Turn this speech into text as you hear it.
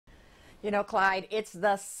You know, Clyde, it's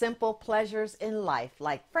the simple pleasures in life,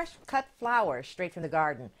 like fresh cut flowers straight from the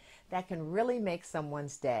garden, that can really make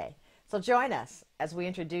someone's day. So join us as we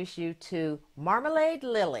introduce you to Marmalade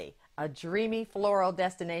Lily, a dreamy floral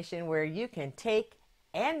destination where you can take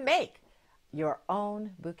and make your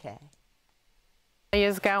own bouquet.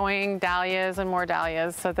 Dahlias going, dahlias and more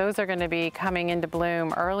dahlias. So those are going to be coming into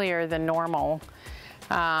bloom earlier than normal.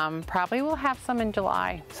 Probably we'll have some in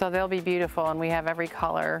July, so they'll be beautiful, and we have every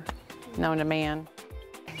color known to man.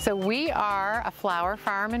 So we are a flower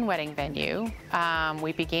farm and wedding venue.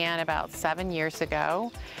 We began about 7 years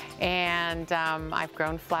ago, and I've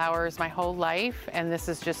grown flowers my whole life, and this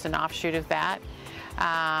is just an offshoot of that.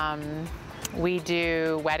 We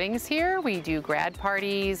do weddings here, we do grad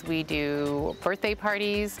parties, we do birthday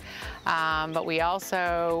parties, but we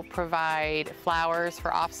also provide flowers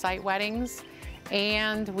for off-site weddings.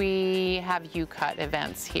 And we have U-cut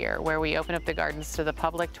events here where we open up the gardens to the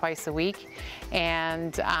public twice a week,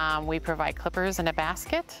 and we provide clippers and a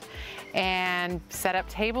basket and set up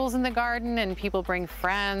tables in the garden, and people bring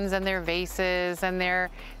friends and their vases and their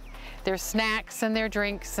snacks and their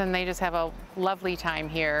drinks, and they just have a lovely time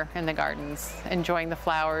here in the gardens, enjoying the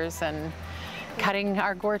flowers and cutting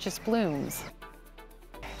our gorgeous blooms.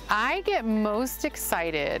 I get most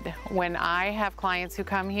excited when I have clients who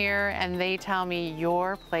come here and they tell me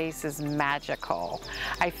your place is magical.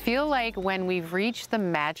 I feel like when we've reached the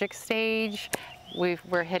magic stage,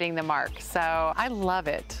 we're hitting the mark. So I love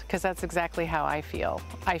it because that's exactly how I feel.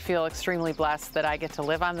 I feel extremely blessed that I get to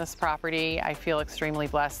live on this property. I feel extremely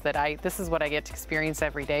blessed that this is what I get to experience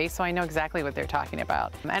every day, so I know exactly what they're talking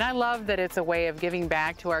about. And I love that it's a way of giving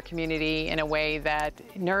back to our community in a way that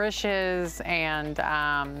nourishes and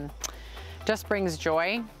just brings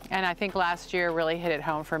joy. And I think last year really hit it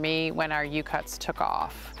home for me when our U-cuts took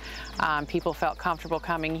off. People felt comfortable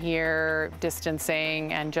coming here,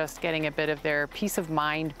 distancing, and just getting a bit of their peace of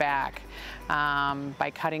mind back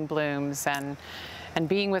by cutting blooms and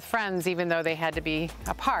being with friends, even though they had to be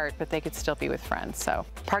apart, but they could still be with friends. So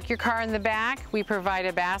park your car in the back. We provide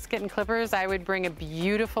a basket and clippers. I would bring a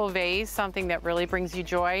beautiful vase, something that really brings you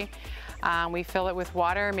joy. We fill it with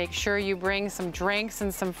water. Make sure you bring some drinks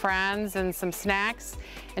and some friends and some snacks,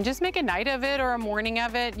 and just make a night of it or a morning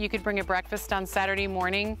of it. You could bring a breakfast on Saturday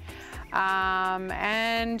morning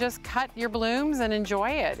and just cut your blooms and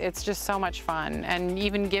enjoy it. It's just so much fun. And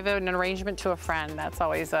even give it an arrangement to a friend. That's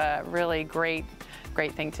always a really great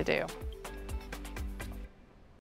thing to do.